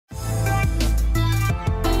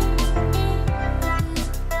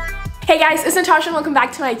Hey guys, it's Natasha and welcome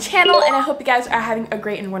back to my channel, and I hope you guys are having a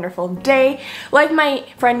great and wonderful day. Like my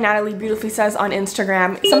friend Natalie beautifully says on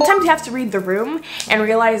Instagram, sometimes you have to read the room and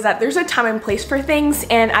realize that there's a time and place for things,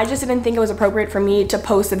 and I just didn't think it was appropriate for me to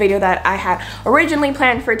post the video that I had originally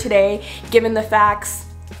planned for today, given the facts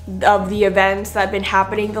of the events that have been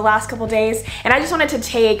happening the last couple days. And I just wanted to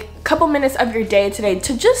take a couple minutes of your day today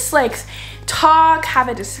to just like talk, have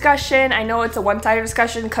a discussion. I know it's a one-sided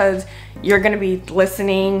discussion because you're gonna be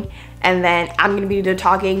listening and then I'm gonna be the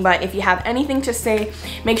talking, but if you have anything to say,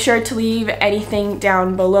 make sure to leave anything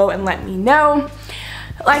down below and let me know.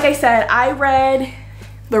 Like I said, I read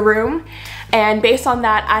The Room, and based on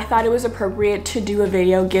that, I thought it was appropriate to do a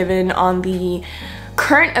video given on the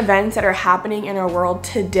current events that are happening in our world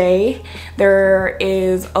today. There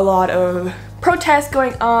is a lot of protests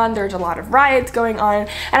going on, there's a lot of riots going on,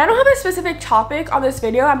 and I don't have a specific topic on this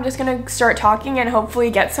video. I'm just gonna start talking and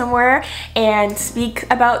hopefully get somewhere and speak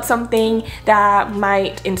about something that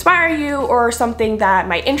might inspire you or something that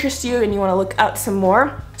might interest you and you want to look up some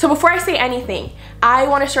more. So before I say anything, I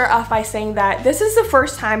want to start off by saying that this is the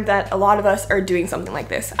first time that a lot of us are doing something like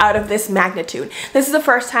this, out of this magnitude. This is the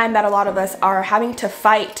first time that a lot of us are having to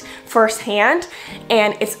fight firsthand,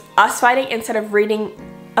 and it's us fighting instead of reading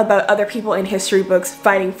about other people in history books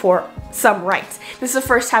fighting for some rights. This is the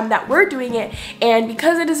first time that we're doing it, and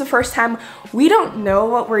because it is the first time, we don't know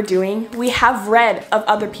what we're doing. We have read of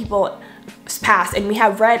other people's past, and we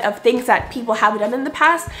have read of things that people have done in the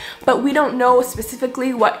past, but we don't know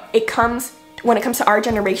specifically when it comes to our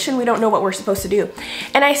generation. We don't know what we're supposed to do.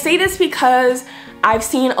 And I say this because I've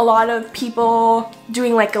seen a lot of people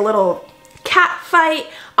doing like a little cat fight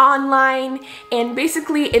online, and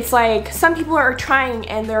basically it's like some people are trying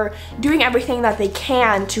and they're doing everything that they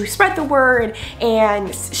can to spread the word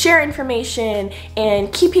and share information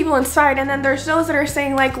and keep people inspired, and then there's those that are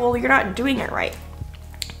saying like, well, you're not doing it right.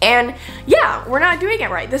 And yeah, we're not doing it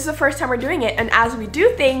right. This is the first time we're doing it, and as we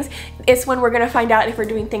do things, it's when we're gonna find out if we're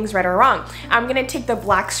doing things right or wrong. I'm gonna take the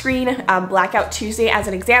black screen, Blackout Tuesday as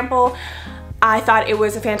an example. I thought it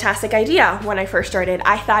was a fantastic idea when I first started.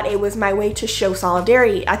 I thought it was my way to show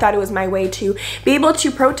solidarity. I thought it was my way to be able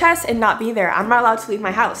to protest and not be there. I'm not allowed to leave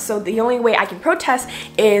my house, so the only way I can protest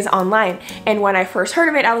is online. And when I first heard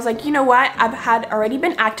of it, I was like, you know what? I had already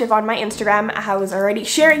been active on my Instagram. I was already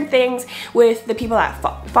sharing things with the people that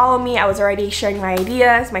follow me. I was already sharing my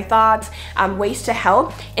ideas, my thoughts, ways to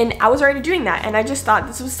help, and I was already doing that. And I just thought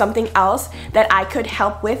this was something else that I could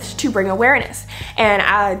help with to bring awareness. And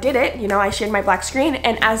I did it. You know, I shared my black screen,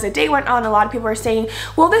 and as the day went on, a lot of people were saying,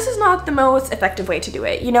 well, this is not the most effective way to do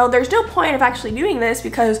it. You know, there's no point of actually doing this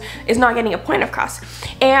because it's not getting a point across.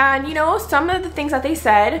 And you know, some of the things that they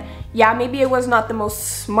said, yeah, maybe it was not the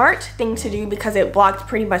most smart thing to do because it blocked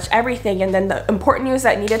pretty much everything, and then the important news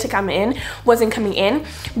that needed to come in wasn't coming in.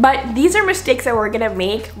 But these are mistakes that we're gonna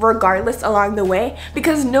make regardless along the way,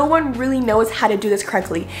 because no one really knows how to do this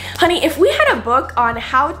correctly. Honey, if we had a book on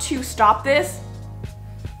how to stop this,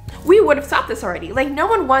 we would have stopped this already. Like, no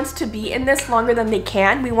one wants to be in this longer than they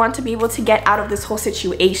can. We want to be able to get out of this whole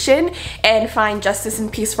situation and find justice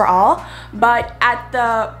and peace for all. But at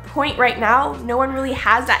the point right now, no one really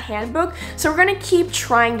has that handbook. So we're gonna keep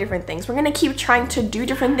trying different things. We're gonna keep trying to do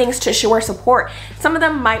different things to show our support. Some of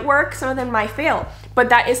them might work, some of them might fail, but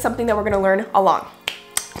that is something that we're gonna learn along.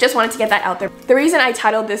 Just wanted to get that out there. The reason I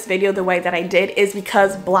titled this video the way that I did is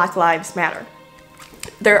because Black Lives Matter.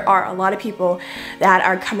 There are a lot of people that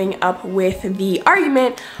are coming up with the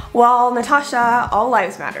argument, well, Natasha, all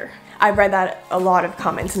lives matter. I've read that a lot of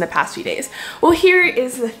comments in the past few days. Well, here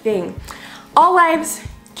is the thing. All lives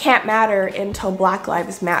can't matter until Black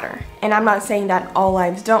Lives Matter. And I'm not saying that all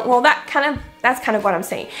lives don't. Well, that's kind of what I'm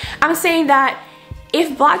saying. I'm saying that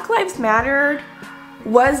if Black Lives Matter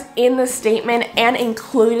was in the statement and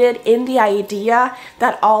included in the idea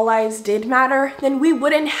that all lives did matter, then we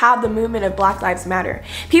wouldn't have the movement of Black Lives Matter.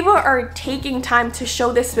 People are taking time to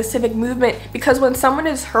show this specific movement because when someone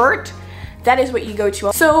is hurt, that is what you go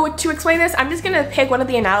to. So to explain this, I'm just gonna pick one of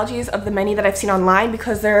the analogies of the many that I've seen online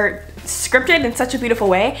because they're scripted in such a beautiful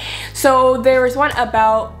way. So there was one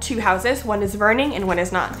about two houses, one is burning and one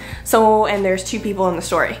is not. So, and there's two people in the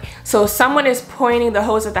story. So someone is pointing the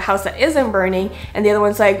hose at the house that isn't burning, and the other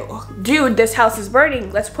one's like, dude, this house is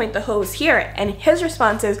burning, let's point the hose here. And his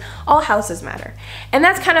response is, all houses matter. And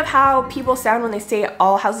that's kind of how people sound when they say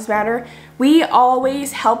all houses matter. We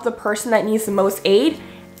always help the person that needs the most aid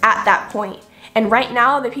at that point. And right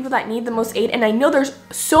now, the people that need the most aid, and I know there's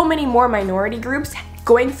so many more minority groups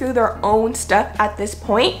going through their own stuff at this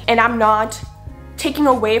point, and I'm not taking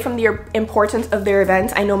away from the importance of their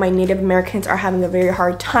events. I know my Native Americans are having a very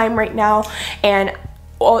hard time right now, and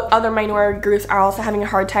other minority groups are also having a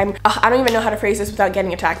hard time. I don't even know how to phrase this without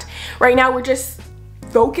getting attacked. Right now we're just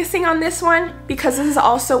focusing on this one because this is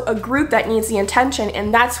also a group that needs the attention,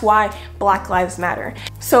 and that's why Black Lives Matter.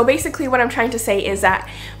 So basically what I'm trying to say is that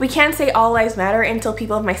we can't say all lives matter until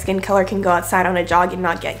people of my skin color can go outside on a jog and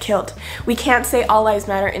not get killed. We can't say all lives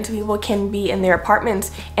matter until people can be in their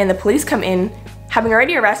apartments and the police come in, having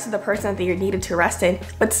already arrested the person that they needed to arrest it,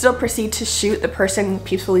 but still proceed to shoot the person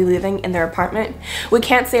peacefully living in their apartment. We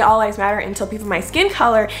can't say all lives matter until people of my skin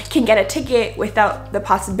color can get a ticket without the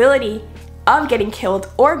possibility of getting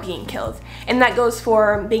killed or being killed. And that goes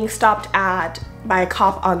for being stopped by a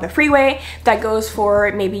cop on the freeway. That goes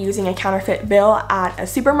for maybe using a counterfeit bill at a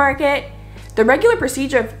supermarket. The regular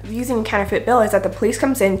procedure of using a counterfeit bill is that the police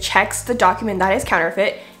comes in, checks the document that is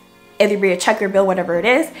counterfeit, either be a check or bill, whatever it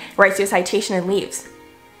is, writes you a citation and leaves.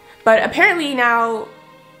 But apparently now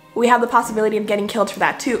we have the possibility of getting killed for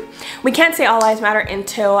that too. We can't say all lives matter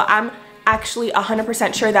until I'm actually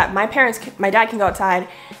 100% sure that my dad can go outside,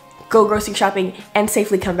 go grocery shopping, and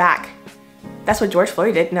safely come back. That's what George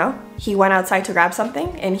Floyd did, no? He went outside to grab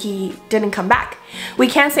something and he didn't come back. We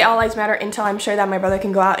can't say all lives matter until I'm sure that my brother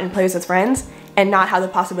can go out and play with his friends and not have the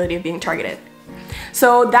possibility of being targeted.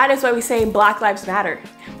 So that is why we say Black Lives Matter,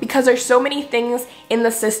 because there's so many things in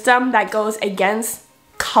the system that goes against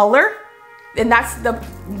color, and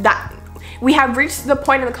we have reached the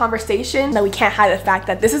point in the conversation that we can't hide the fact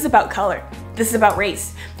that this is about color. This is about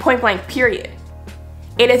race, point blank, period.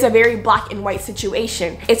 It is a very black and white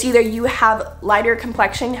situation. It's either you have lighter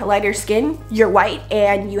complexion, lighter skin, you're white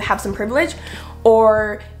and you have some privilege,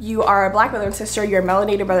 or you are a black brother and sister, you're a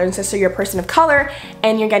melanated brother and sister, you're a person of color,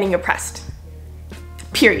 and you're getting oppressed.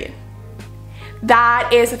 Period.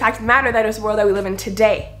 That is the fact of the matter. That is the world that we live in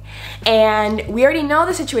today. And we already know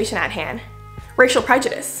the situation at hand. Racial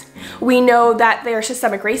prejudice. We know that there's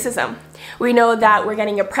systemic racism. We know that we're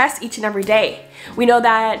getting oppressed each and every day. We know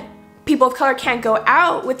that people of color can't go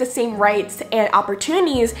out with the same rights and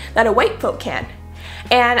opportunities that a white folk can.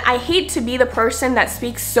 And I hate to be the person that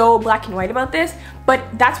speaks so black and white about this, but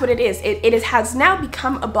that's what it is. It has now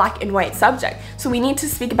become a black and white subject. So we need to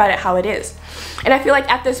speak about it how it is. And I feel like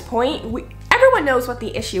at this point, everyone knows what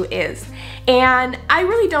the issue is. And I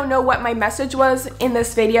really don't know what my message was in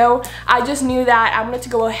this video. I just knew that I wanted to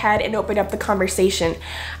go ahead and open up the conversation.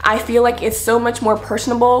 I feel like it's so much more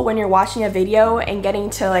personable when you're watching a video and getting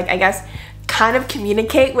to, like, I guess, kind of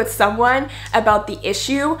communicate with someone about the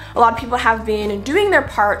issue. A lot of people have been doing their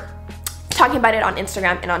part, talking about it on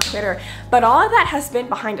Instagram and on Twitter, but all of that has been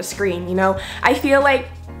behind a screen, you know? I feel like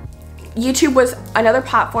YouTube was another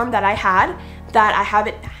platform that I had that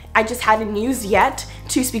I just hadn't used yet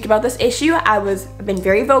to speak about this issue. I've been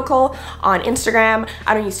very vocal on Instagram.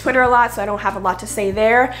 I don't use Twitter a lot, so I don't have a lot to say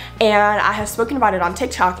there. And I have spoken about it on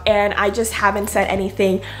TikTok, and I just haven't said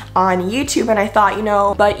anything on YouTube. And I thought, you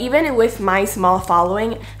know, but even with my small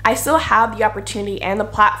following, I still have the opportunity and the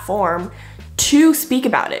platform to speak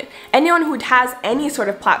about it. Anyone who has any sort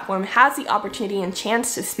of platform has the opportunity and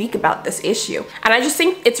chance to speak about this issue. And I just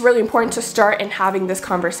think it's really important to start in having this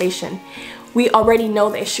conversation. We already know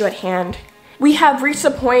the issue at hand. We have reached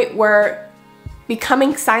a point where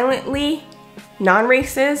becoming silently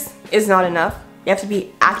non-racist is not enough. You have to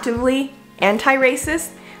be actively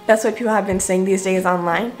anti-racist. That's what people have been saying these days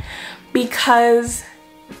online, because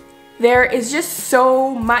there is just so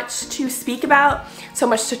much to speak about, so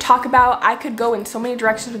much to talk about. I could go in so many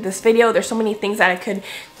directions with this video. There's so many things that I could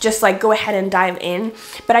just like go ahead and dive in,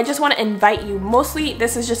 but I just want to invite you. Mostly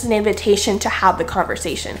this is just an invitation to have the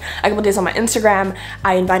conversation. A couple days on my Instagram,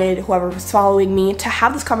 I invited whoever was following me to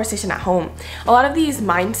have this conversation at home. A lot of these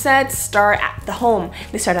mindsets start at the home.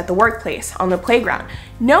 They start at the workplace, on the playground.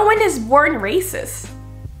 No one is born racist.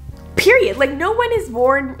 Period. Like, no one is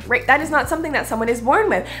born, that is not something that someone is born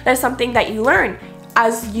with. That is something that you learn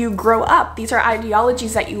as you grow up. These are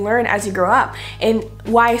ideologies that you learn as you grow up. And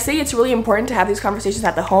why I say it's really important to have these conversations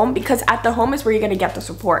at the home, because at the home is where you're going to get the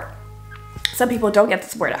support. Some people don't get the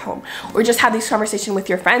support at home, or just have these conversations with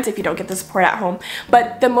your friends if you don't get the support at home.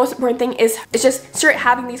 But the most important thing is just start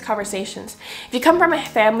having these conversations. If you come from a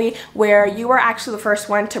family where you were actually the first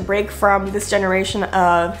one to break from this generation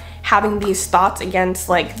of having these thoughts against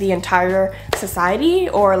like the entire society,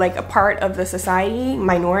 or like a part of the society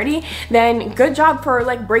minority, then good job for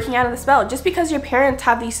like breaking out of the spell. Just because your parents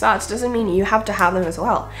have these thoughts doesn't mean you have to have them as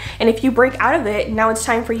well. And if you break out of it, now it's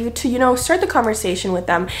time for you to, you know, start the conversation with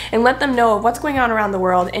them and let them know what's going on around the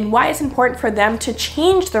world and why it's important for them to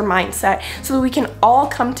change their mindset so that we can all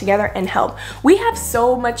come together and help. We have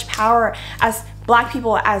so much power as Black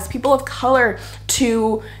people, as people of color,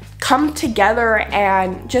 to come together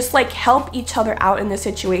and just like help each other out in this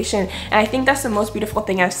situation. And I think that's the most beautiful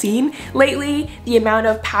thing I've seen lately, the amount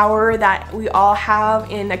of power that we all have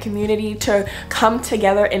in a community to come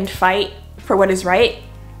together and fight for what is right.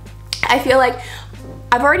 I feel like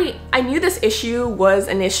I knew this issue was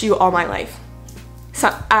an issue all my life. So,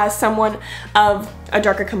 as someone of a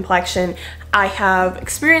darker complexion, I have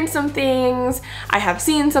experienced some things, I have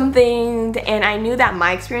seen some things, and I knew that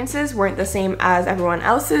my experiences weren't the same as everyone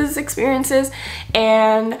else's experiences.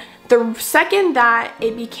 And the second that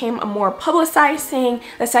it became a more publicized thing,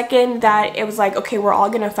 the second that it was like, okay, we're all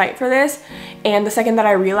gonna fight for this, and the second that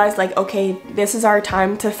I realized like, okay, this is our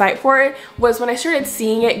time to fight for it, was when I started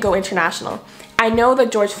seeing it go international. I know the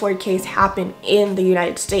George Floyd case happened in the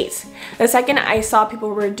United States. The second I saw people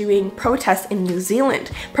were doing protests in New Zealand,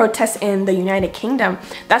 protests in the United Kingdom,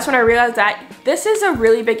 that's when I realized that this is a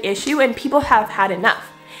really big issue and people have had enough.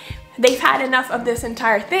 They've had enough of this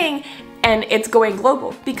entire thing, and it's going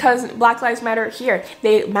global because Black Lives Matter here.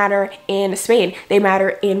 They matter in Spain, they matter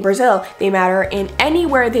in Brazil, they matter in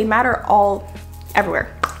anywhere, they matter all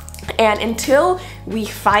everywhere. And until we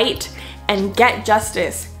fight and get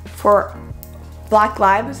justice for Black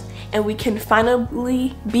lives, and we can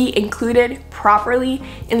finally be included properly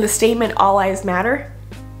in the statement all lives matter,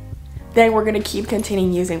 then we're gonna keep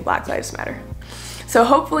continuing using Black Lives Matter. So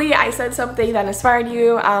hopefully I said something that inspired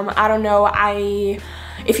you. I don't know,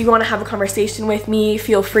 if you want to have a conversation with me,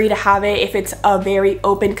 feel free to have it if it's a very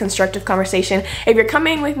open, constructive conversation. If you're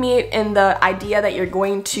coming with me in the idea that you're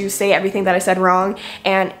going to say everything that I said wrong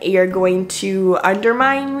and you're going to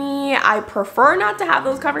undermine me, I prefer not to have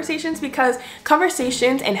those conversations, because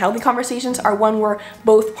conversations and healthy conversations are one where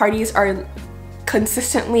both parties are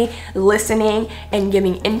consistently listening and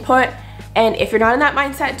giving input. And if you're not in that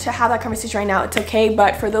mindset to have that conversation right now, it's okay.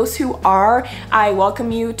 But for those who are, I welcome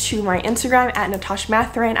you to my Instagram at Natasha.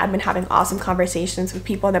 I've been having awesome conversations with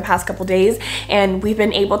people in the past couple days, and we've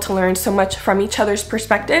been able to learn so much from each other's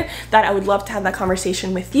perspective that I would love to have that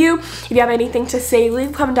conversation with you. If you have anything to say,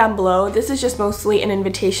 leave a comment down below. This is just mostly an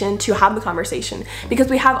invitation to have the conversation, because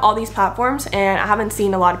we have all these platforms and I haven't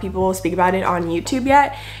seen a lot of people speak about it on YouTube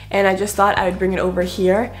yet, and I just thought I would bring it over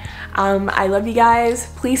here. I love you guys.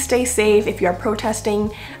 Please stay safe if you are protesting.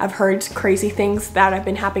 I've heard crazy things that have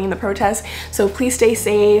been happening in the protests, so please stay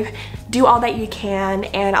safe. Do all that you can,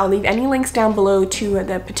 and I'll leave any links down below to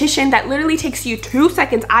the petition that literally takes you 2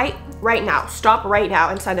 seconds. Right now, stop right now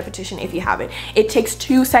and sign the petition if you haven't. It takes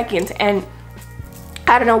 2 seconds, and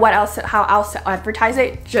I don't know how else to advertise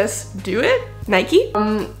it. Just do it. Nike.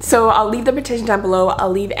 So I'll leave the petition down below.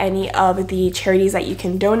 I'll leave any of the charities that you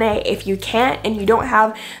can donate. If you can't and you don't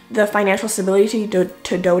have the financial stability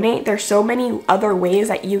to donate, there's so many other ways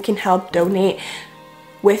that you can help donate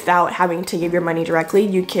without having to give your money directly.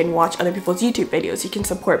 You can watch other people's YouTube videos. You can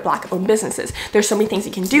support Black-owned businesses. There's so many things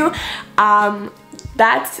you can do.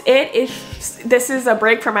 That's it. If this is a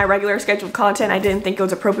break from my regular scheduled content, I didn't think it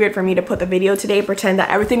was appropriate for me to put the video today, pretend that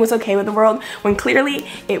everything was okay with the world when clearly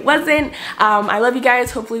it wasn't. I love you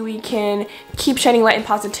guys. Hopefully we can keep shedding light and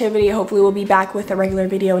positivity. Hopefully we'll be back with a regular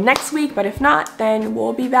video next week, but if not, then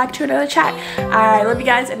we'll be back to another chat. I love you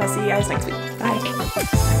guys, and I'll see you guys next week.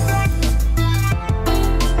 Bye.